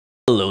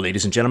Hello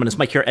ladies and gentlemen, it's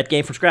Mike here at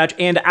Gamefromscratch,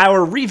 and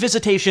our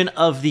revisitation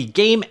of the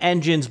Game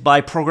Engines by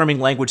Programming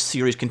Language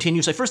series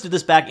continues. I first did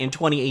this back in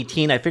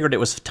 2018. I figured it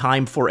was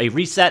time for a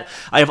reset.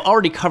 I have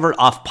already covered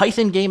off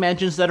Python game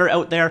engines that are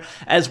out there,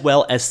 as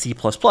well as C++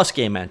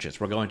 game engines.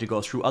 We're going to go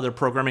through other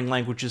programming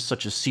languages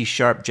such as C#,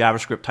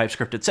 JavaScript,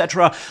 TypeScript,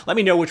 etc. Let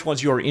me know which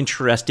ones you're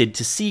interested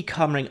to see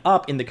coming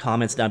up in the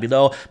comments down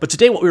below. But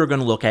today what we were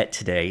going to look at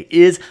today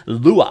is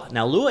Lua.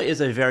 Now Lua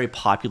is a very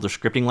popular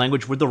scripting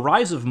language. With the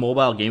rise of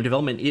mobile game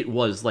development, it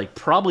was like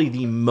probably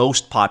the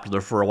most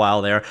popular for a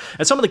while there.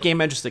 And some of the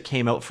game engines that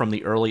came out from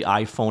the early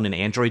iPhone and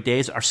Android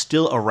days are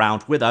still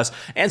around with us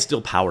and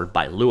still powered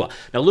by Lua.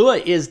 Now Lua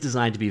is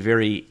designed to be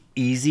very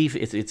easy.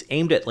 It's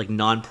aimed at like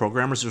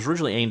non-programmers. It was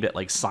originally aimed at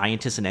like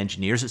scientists and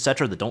engineers,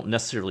 etc., that don't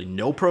necessarily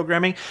know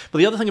programming. But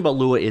the other thing about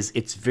Lua is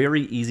it's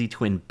very easy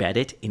to embed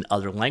it in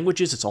other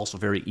languages. It's also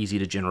very easy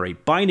to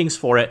generate bindings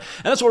for it.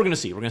 And that's what we're going to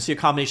see. We're going to see a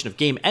combination of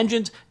game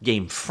engines,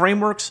 game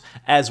frameworks,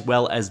 as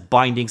well as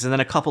bindings, and then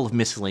a couple of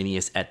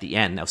miscellaneous at the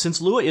end. Now,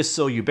 since Lua is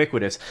so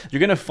ubiquitous,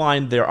 you're going to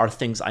find there are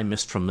things I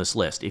missed from this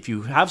list. If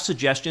you have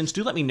suggestions,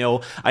 do let me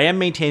know. I am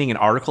maintaining an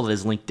article that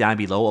is linked down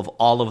below of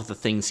all of the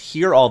things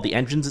here, all the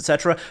engines,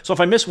 etc. So if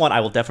I miss one,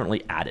 I will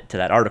definitely add it to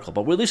that article,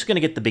 but we're at least going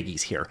to get the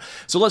biggies here.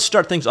 So let's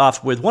start things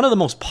off with one of the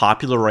most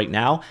popular right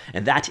now,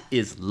 and that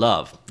is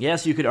Love.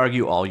 Yes, you could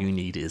argue all you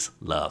need is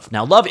Love.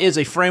 Now, Love is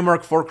a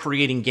framework for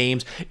creating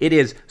games. It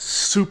is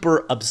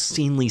super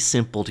obscenely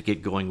simple to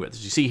get going with.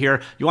 As you see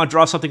here, you want to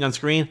draw something on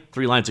screen,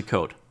 3 lines of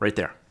code right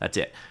there. That's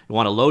it. You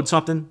want to load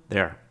something,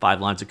 there,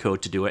 5 lines of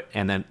code to do it,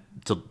 and then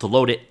to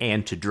load it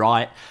and to draw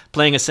it.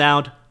 Playing a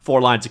sound, 4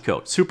 lines of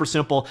code. Super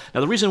simple. Now,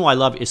 the reason why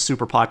Love is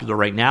super popular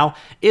right now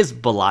is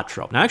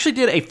Balatro. Now, I actually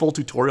did a full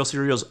tutorial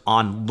series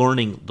on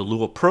learning the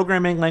Lua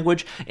programming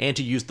language and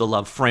to use the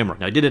Love framework.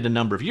 Now, I did it a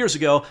number of years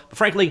ago, but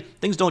frankly,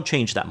 things don't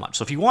change that much.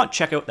 So if you want,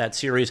 check out that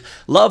series.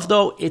 Love,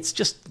 though, it's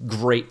just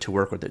great to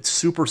work with. It's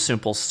super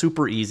simple,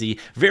 super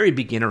easy, very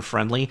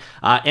beginner-friendly,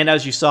 and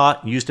as you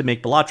saw, used to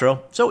make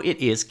Balatro, so it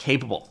is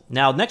capable.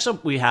 Now, next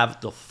up, we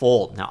have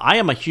Defold. Now, I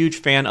am a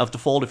huge fan of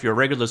Defold. If you're a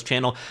regular to this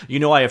channel, you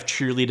know I have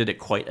cheerleaded it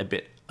quite a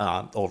bit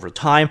over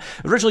time.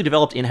 Originally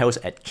developed in-house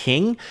at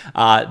King.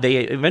 They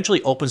eventually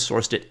open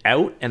sourced it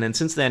out, and then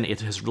since then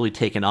it has really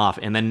taken off,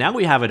 and then now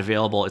we have it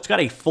available. It's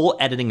got a full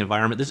editing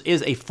environment. This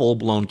is a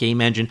full-blown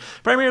game engine,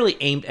 primarily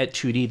aimed at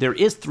 2D. There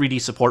is 3D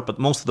support, but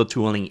most of the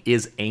tooling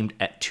is aimed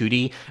at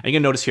 2D. And you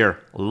can notice here,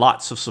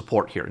 lots of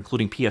support here,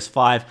 including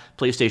PS5,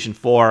 PlayStation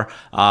 4,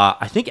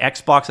 I think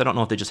Xbox. I don't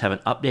know if they just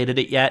haven't updated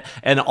it yet,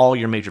 and all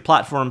your major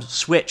platforms,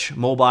 Switch,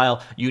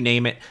 mobile, you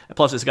name it.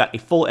 Plus, it's got a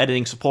full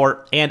editing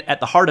support, and at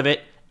the heart of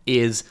it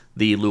is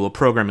the Lua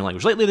programming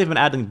language. Lately, they've been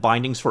adding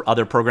bindings for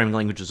other programming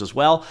languages as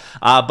well,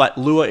 but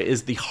Lua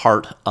is the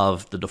heart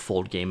of the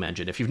Defold game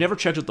engine. If you've never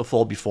checked out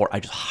Defold before, I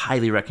just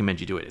highly recommend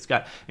you do it. It's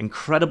got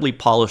incredibly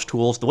polished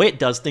tools. The way it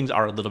does things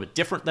are a little bit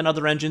different than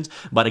other engines,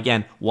 but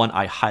again, one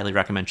I highly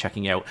recommend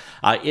checking out.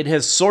 It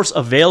has source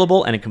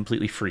available and a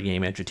completely free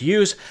game engine to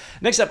use.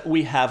 Next up,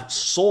 we have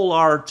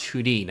Solar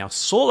 2D. Now,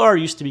 Solar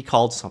used to be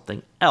called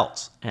something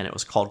else, and it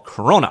was called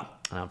Corona.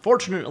 And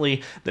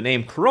unfortunately, the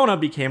name Corona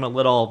became a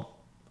little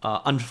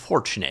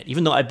unfortunate,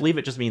 even though I believe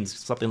it just means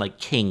something like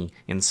king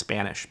in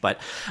Spanish. But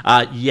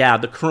yeah,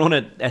 the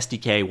Corona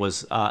SDK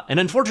was an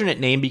unfortunate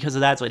name because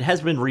of that, so it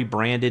has been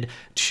rebranded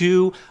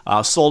to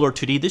Solar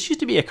 2D. This used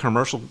to be a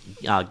commercial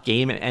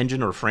game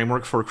engine or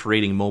framework for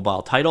creating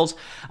mobile titles.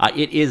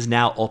 It is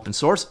now open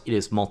source. It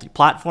is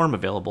multi-platform,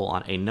 available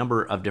on a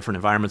number of different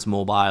environments,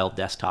 mobile,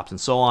 desktops, and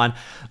so on.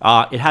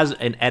 It has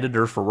an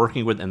editor for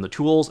working with and the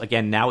tools.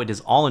 Again, now it is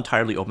all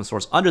entirely open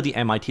source under the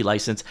MIT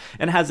license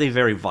and has a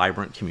very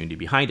vibrant community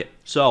behind it.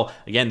 So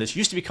again, this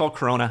used to be called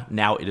Corona,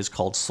 now it is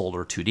called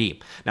Solar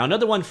 2D. Now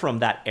another one from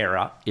that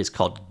era is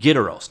called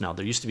Gitaros. Now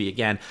there used to be,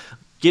 again,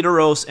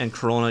 Gitaros and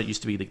Corona used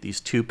to be like these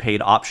 2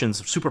 paid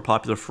options, super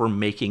popular for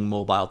making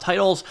mobile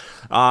titles,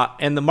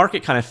 and the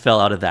market kind of fell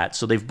out of that.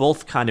 So they've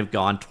both kind of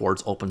gone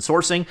towards open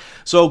sourcing.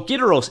 So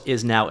Gitaros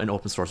is now an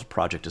open source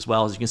project as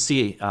well. As you can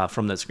see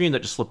from the screen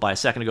that just flipped by a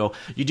second ago,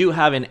 you do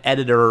have an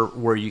editor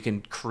where you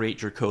can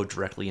create your code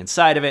directly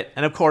inside of it.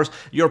 And of course,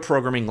 your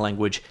programming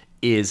language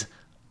is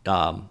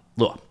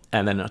Lua.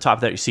 And then on top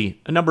of that, you see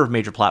a number of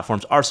major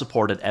platforms are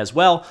supported as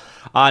well.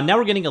 Now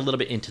we're getting a little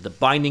bit into the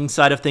binding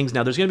side of things.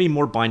 Now there's going to be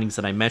more bindings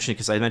than I mentioned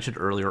because I mentioned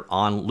earlier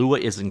on, Lua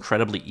is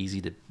incredibly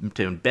easy to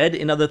embed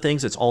in other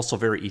things. It's also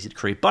very easy to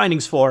create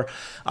bindings for.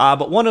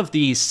 But one of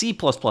the C++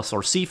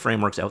 or C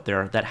frameworks out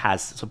there that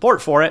has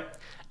support for it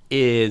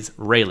is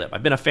Raylib.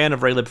 I've been a fan of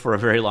Raylib for a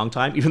very long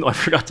time, even though I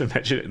forgot to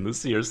mention it in the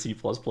C or C++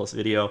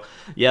 video.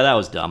 Yeah, that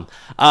was dumb.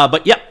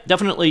 But yeah,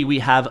 definitely we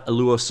have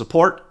Lua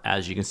support,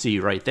 as you can see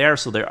right there.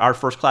 So there are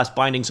first-class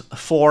bindings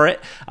for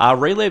it.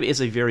 Raylib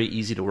is a very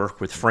easy to work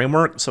with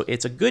framework, so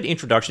it's a good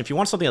introduction. If you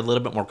want something a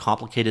little bit more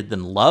complicated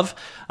than Love,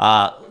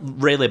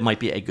 Raylib might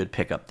be a good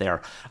pickup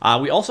there.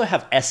 We also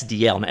have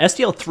SDL. Now,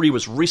 SDL 3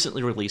 was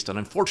recently released, and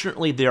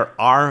unfortunately, there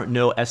are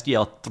no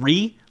SDL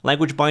 3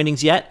 language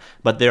bindings yet,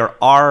 but there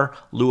are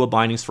Lua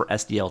bindings for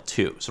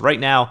SDL2. So right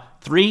now,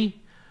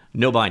 3,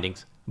 no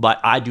bindings. but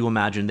I do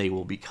imagine they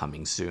will be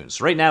coming soon.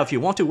 So right now, if you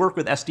want to work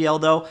with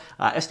SDL though,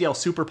 SDL is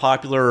super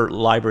popular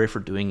library for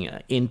doing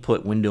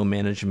input window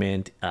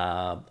management,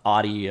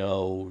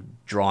 audio,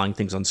 drawing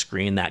things on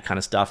screen, that kind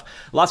of stuff.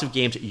 Lots of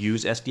games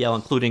use SDL,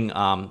 including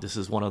this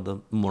is one of the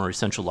more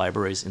essential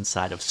libraries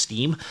inside of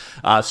Steam.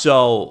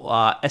 So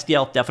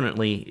SDL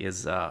definitely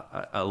is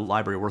a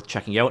library worth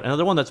checking out.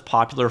 Another one that's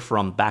popular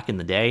from back in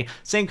the day,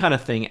 same kind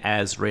of thing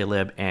as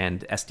Raylib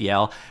and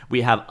SDL.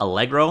 We have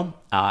Allegro,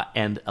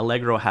 and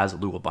Allegro has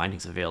Lua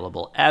bindings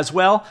available as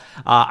well.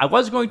 I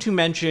was going to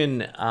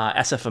mention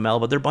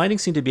SFML, but their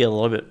bindings seem to be a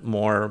little bit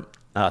more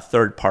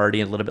third party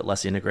and a little bit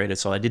less integrated,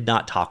 so I did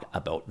not talk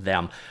about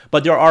them.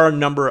 But there are a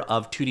number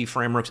of 2D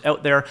frameworks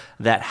out there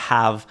that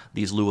have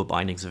these Lua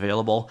bindings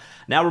available.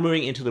 Now we're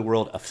moving into the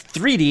world of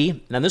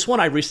 3D. Now this one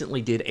I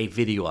recently did a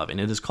video of, and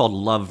it is called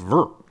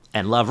Lover.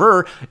 And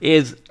Lover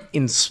is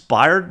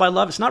inspired by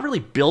Love. It's not really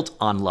built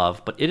on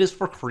Love, but it is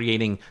for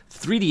creating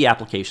 3D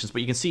applications.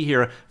 But you can see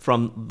here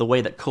from the way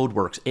that code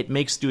works, it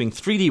makes doing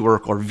 3D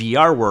work or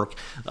VR work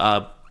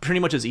pretty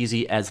much as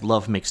easy as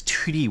Love makes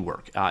 2D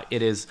work.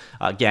 It is,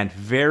 again,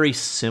 very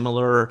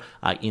similar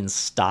in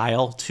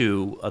style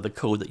to the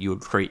code that you would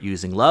create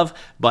using Love,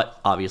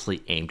 but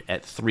obviously aimed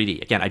at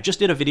 3D. Again, I just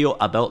did a video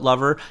about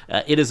Lover.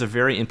 It is a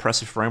very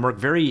impressive framework,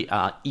 very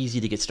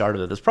easy to get started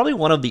with. It's probably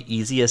one of the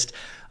easiest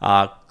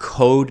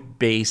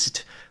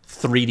code-based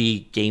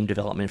 3D game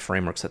development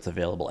frameworks that's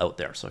available out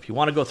there. So if you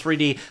want to go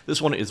 3D,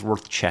 this one is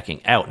worth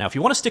checking out. Now, if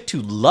you want to stick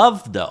to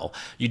Love, though,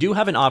 you do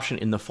have an option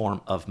in the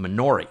form of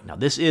Minori. Now,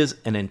 this is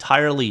an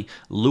entirely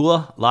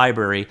Lua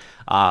library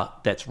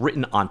that's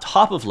written on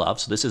top of Love.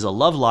 So this is a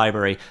Love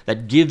library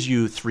that gives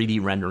you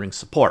 3D rendering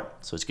support.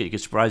 So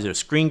it provides you a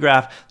screen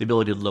graph, the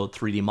ability to load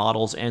 3D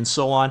models, and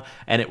so on.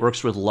 And it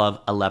works with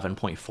Love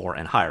 11.4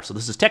 and higher. So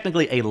this is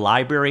technically a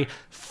library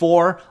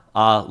for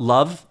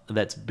Love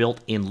that's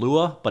built in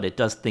Lua, but it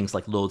does things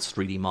like loads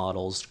 3D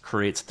models,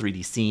 creates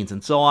 3D scenes,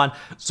 and so on.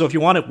 So if you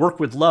want to work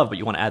with Love, but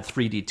you want to add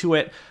 3D to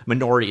it,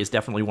 Minori is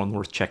definitely one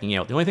worth checking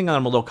out. The only thing that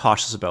I'm a little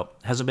cautious about,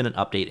 hasn't been an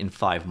update in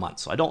 5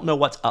 months, so I don't know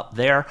what's up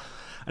there.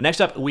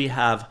 Next up, we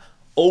have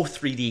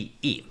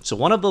O3DE. So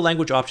one of the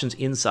language options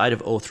inside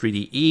of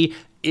O3DE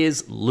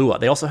is Lua.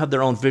 They also have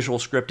their own visual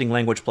scripting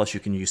language, plus you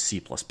can use C++,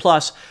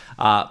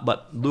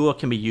 but Lua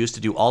can be used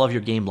to do all of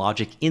your game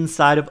logic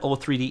inside of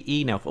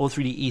O3DE. Now, if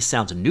O3DE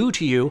sounds new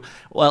to you,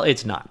 well,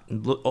 it's not.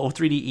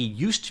 O3DE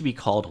used to be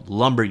called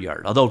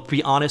Lumberyard, although to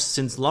be honest,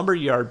 since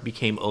Lumberyard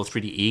became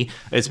O3DE,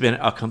 it's been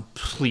a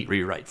complete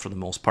rewrite for the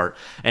most part.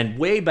 And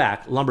way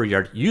back,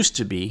 Lumberyard used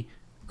to be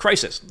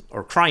Crysis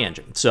or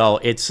CryEngine. So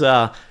it's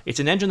an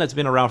engine that's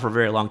been around for a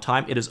very long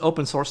time. It is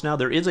open source now.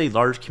 There is a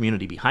large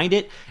community behind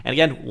it. And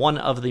again, one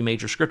of the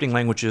major scripting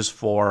languages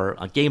for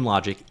game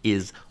logic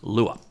is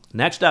Lua.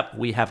 Next up,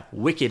 we have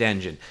Wicked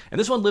Engine. And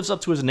this one lives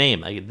up to its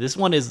name. This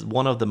one is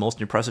one of the most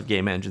impressive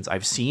game engines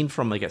I've seen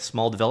from like a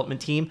small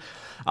development team.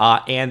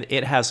 And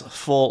it has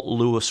full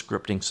Lua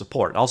scripting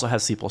support. It also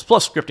has C++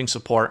 scripting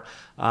support.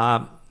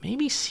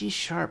 Maybe C#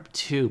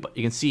 too, but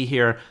you can see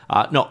here,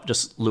 no,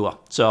 just Lua.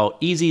 So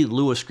easy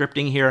Lua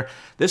scripting here.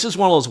 This is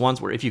one of those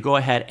ones where if you go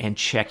ahead and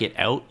check it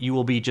out, you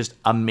will be just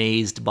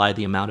amazed by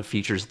the amount of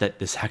features that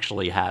this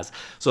actually has.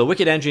 So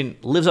Wicked Engine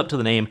lives up to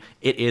the name.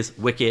 It is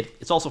wicked.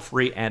 It's also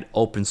free and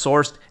open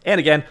sourced. And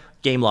again,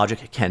 game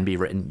logic can be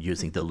written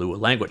using the Lua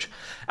language.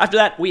 After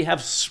that, we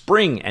have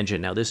Spring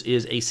Engine. Now, this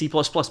is a C++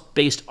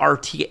 based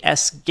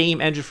RTS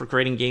game engine for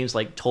creating games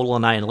like Total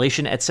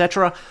Annihilation,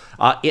 etc.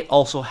 It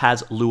also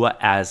has Lua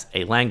as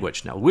a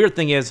language. Now, weird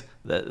thing is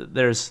that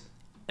there's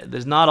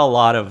not a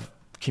lot of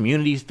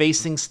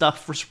community-facing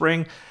stuff for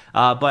Spring,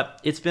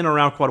 but it's been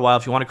around quite a while.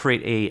 If you want to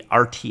create a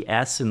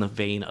RTS in the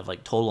vein of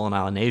like Total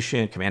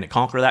Annihilation, Command &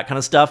 Conquer, that kind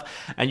of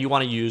stuff, and you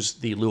want to use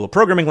the Lua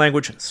programming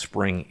language,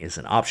 Spring is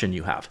an option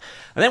you have.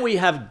 And then we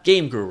have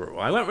Game Guru.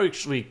 I went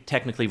actually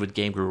technically with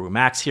Game Guru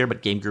Max here,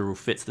 but Game Guru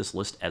fits this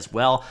list as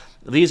well.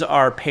 These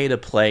are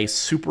pay-to-play,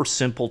 super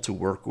simple to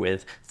work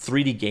with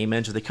 3D game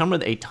engines. They come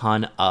with a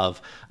ton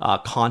of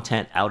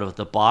content out of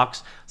the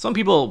box. Some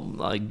people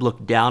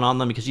look down on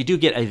them because you do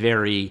get a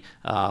very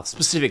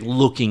specific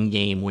looking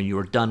game when you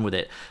are done with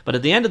it. But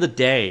at the end of the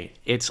day,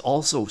 it's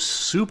also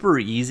super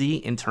easy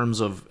in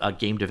terms of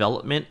game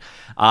development.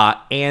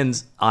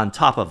 And on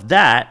top of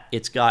that,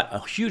 it's got a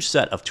huge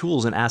set of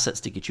tools and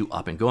assets to get you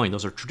up and going.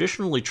 Those are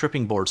traditionally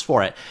tripping boards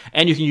for it.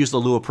 And you can use the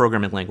Lua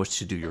programming language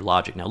to do your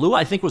logic. Now, Lua,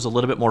 I think, was a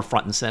little bit more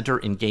front and center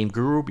in Game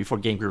Guru before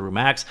Game Guru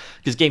Max,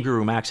 because Game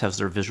Guru Max has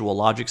their visual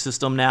logic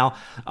system now.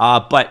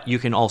 But you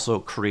can also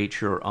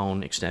create your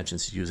own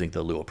extensions using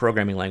the Lua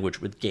programming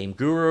language with Game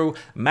Guru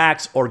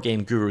Max or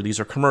Game Guru. These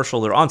are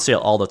commercial. They're on sale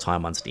all the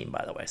time on Steam,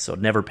 by the way, so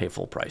never pay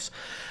full price.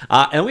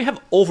 And we have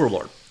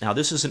Overlord. Now,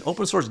 this is an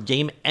open source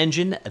game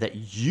engine that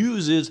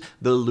uses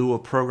the Lua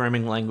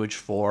programming language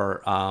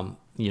for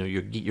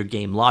your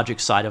game logic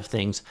side of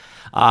things.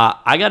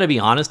 I got to be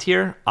honest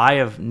here. I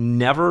have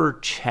never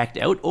checked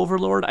out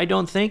Overlord, I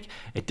don't think.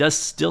 It does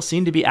still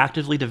seem to be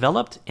actively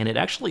developed, and it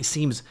actually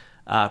seems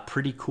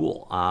pretty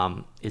cool.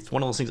 It's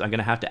one of those things I'm going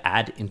to have to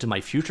add into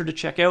my future to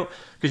check out,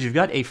 because you've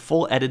got a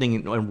full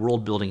editing and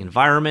world building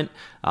environment.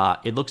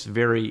 It looks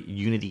very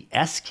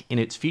Unity-esque in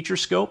its feature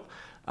scope.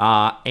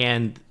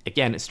 And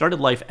again, it started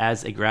life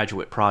as a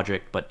graduate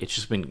project, but it's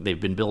just they've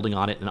been building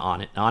on it and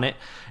on it and on it.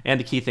 And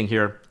the key thing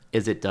here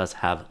is it does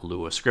have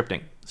Lua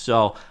scripting.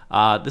 So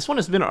this one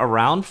has been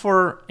around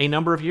for a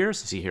number of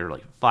years. You see here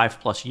like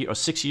 5+ years or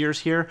 6 years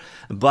here,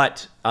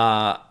 but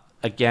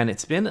again,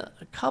 it's been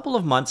a couple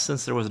of months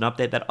since there was an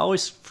update. That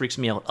always freaks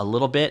me out a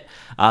little bit,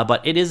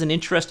 but it is an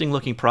interesting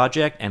looking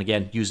project, and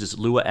again, uses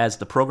Lua as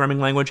the programming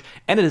language,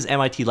 and it is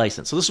MIT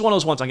licensed. So this is one of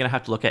those ones I'm going to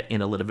have to look at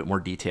in a little bit more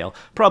detail,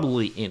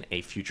 probably in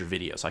a future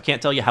video. So I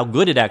can't tell you how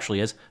good it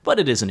actually is, but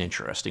it is an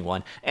interesting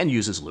one and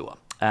uses Lua.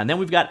 And then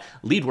we've got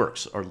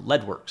Leadworks, or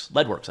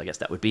Leadworks, I guess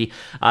that would be.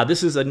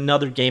 This is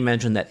another game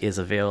engine that is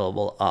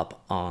available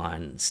up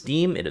on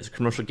Steam. It is a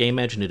commercial game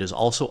engine. It is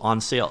also on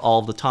sale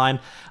all the time.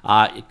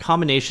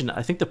 Combination,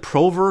 I think the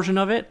pro version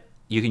of it,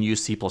 you can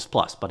use C++,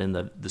 but in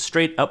the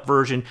straight up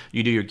version,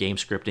 you do your game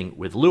scripting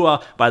with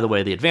Lua. By the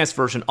way, the advanced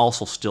version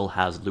also still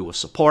has Lua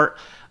support.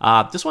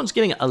 This one's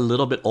getting a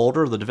little bit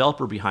older. The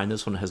developer behind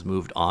this one has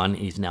moved on.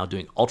 He's now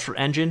doing Ultra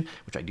Engine,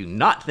 which I do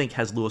not think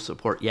has Lua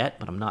support yet,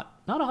 but I'm not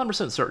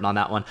 100% certain on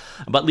that one.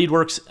 But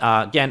Leadworks,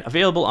 again,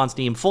 available on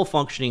Steam, full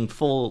functioning,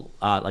 full,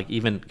 like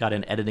even got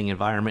an editing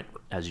environment.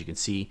 As you can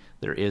see,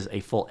 there is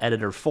a full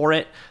editor for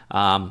it.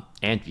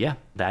 And yeah,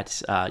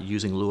 that's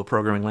using Lua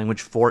programming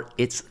language for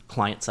its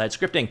client-side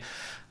scripting.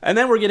 And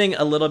then we're getting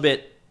a little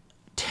bit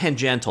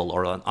tangential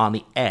or on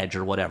the edge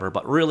or whatever,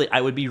 but really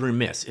I would be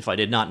remiss if I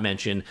did not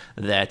mention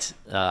that,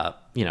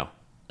 you know,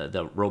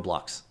 the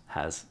Roblox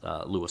has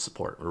Lua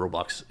support.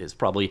 Roblox is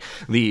probably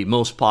the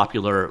most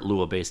popular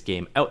Lua-based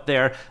game out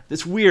there.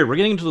 It's weird. We're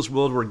getting into this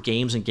world where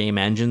games and game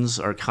engines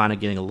are kind of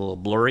getting a little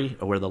blurry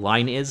where the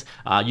line is.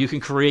 You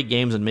can create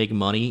games and make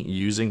money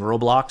using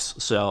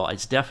Roblox, so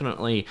it's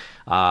definitely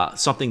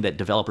something that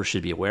developers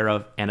should be aware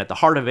of, and at the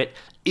heart of it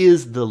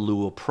is the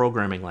Lua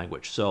programming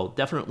language. So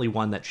definitely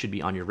one that should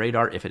be on your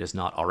radar if it is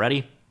not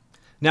already.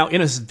 Now,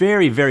 in a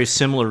very, very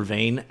similar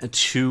vein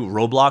to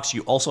Roblox,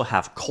 you also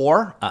have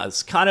Core.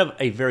 It's kind of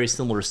a very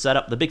similar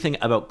setup. The big thing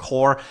about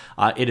Core,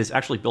 it is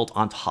actually built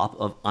on top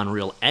of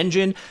Unreal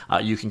Engine.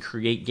 You can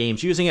create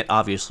games using it.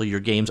 Obviously, your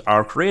games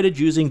are created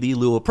using the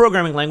Lua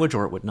programming language,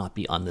 or it would not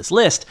be on this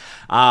list.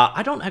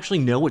 I don't actually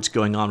know what's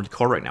going on with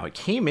Core right now. It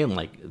came in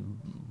like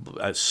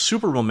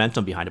super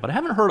momentum behind it, but I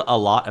haven't heard a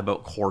lot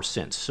about Core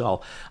since.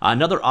 So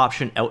another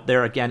option out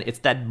there, again, it's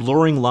that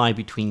blurring line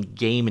between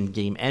game and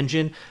game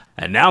engine.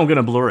 And now I'm going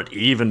to blur it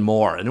even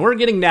more. And we're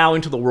getting now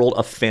into the world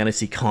of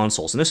fantasy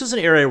consoles. And this is an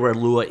area where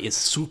Lua is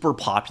super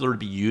popular to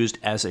be used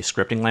as a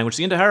scripting language.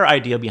 The entire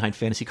idea behind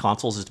fantasy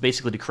consoles is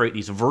basically to create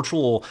these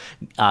virtual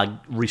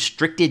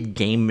restricted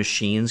game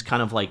machines,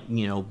 kind of like,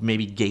 you know,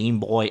 maybe Game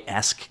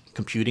Boy-esque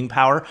computing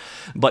power,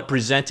 but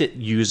present it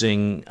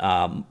using,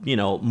 you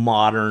know,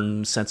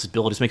 modern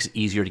sensibilities, makes it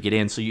easier to get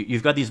in. So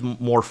you've got these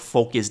more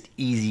focused,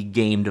 easy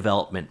game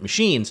development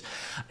machines.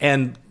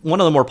 And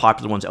one of the more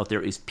popular ones out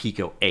there is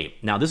Pico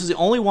 8. Now, this is the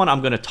only one I'm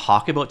going to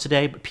talk about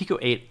today, but Pico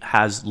 8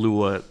 has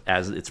Lua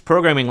as its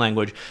programming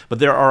language, but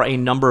there are a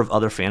number of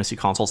other fantasy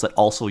consoles that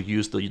also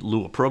use the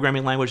Lua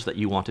programming language that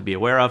you want to be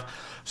aware of.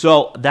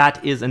 So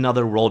that is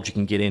another world you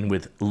can get in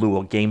with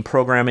Lua game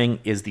programming,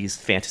 is these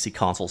fantasy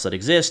consoles that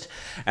exist.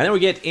 And then we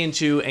get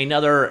into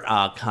another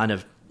kind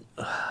of,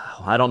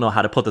 I don't know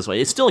how to put this way.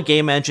 It's still a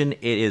game engine.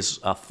 It is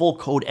a full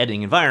code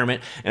editing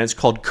environment, and it's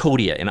called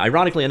Codia. And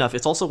ironically enough,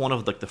 it's also one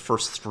of like the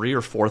first 3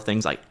 or 4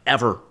 things I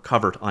ever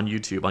covered on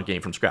YouTube on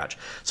Game from Scratch.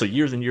 So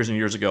years and years and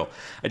years ago,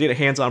 I did a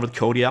hands-on with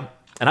Codia,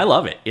 and I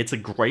love it. It's a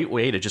great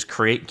way to just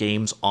create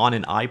games on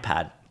an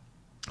iPad.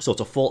 So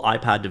it's a full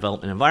iPad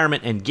development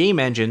environment and game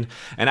engine.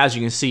 And as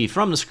you can see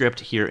from the script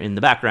here in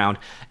the background,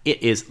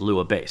 it is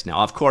Lua based. Now,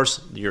 of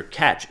course, your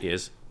catch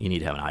is you need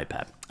to have an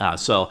iPad.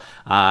 So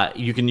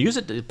you can use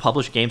it to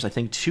publish games, I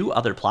think, to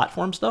other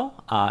platforms, though.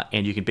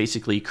 And you can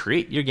basically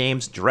create your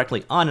games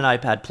directly on an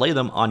iPad, play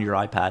them on your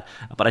iPad.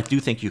 But I do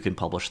think you can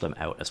publish them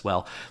out as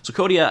well. So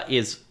Codia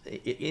is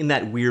in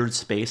that weird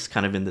space,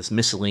 kind of in this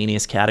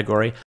miscellaneous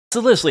category. So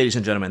this, ladies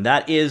and gentlemen,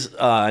 that is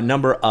a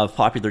number of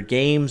popular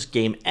games,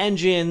 game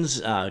engines,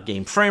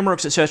 game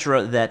frameworks,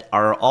 etc. that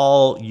are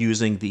all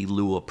using the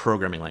Lua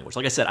programming language.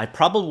 Like I said, I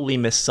probably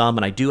missed some,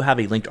 and I do have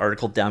a linked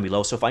article down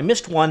below. So if I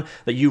missed one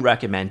that you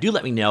recommend, do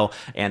let me know,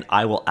 and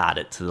I will add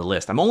it to the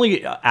list. I'm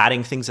only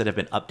adding things that have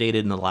been updated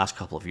in the last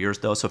couple of years,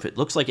 though. So if it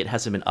looks like it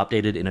hasn't been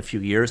updated in a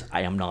few years,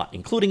 I am not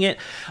including it.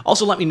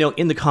 Also, let me know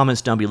in the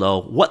comments down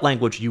below what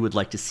language you would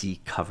like to see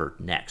covered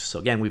next. So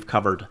again, we've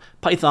covered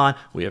Python,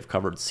 we have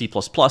covered C++,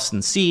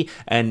 and C,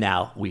 and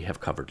now we have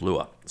covered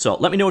Lua. So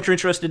let me know what you're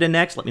interested in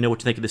next. Let me know what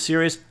you think of the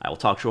series. I will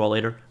talk to you all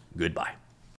later. Goodbye.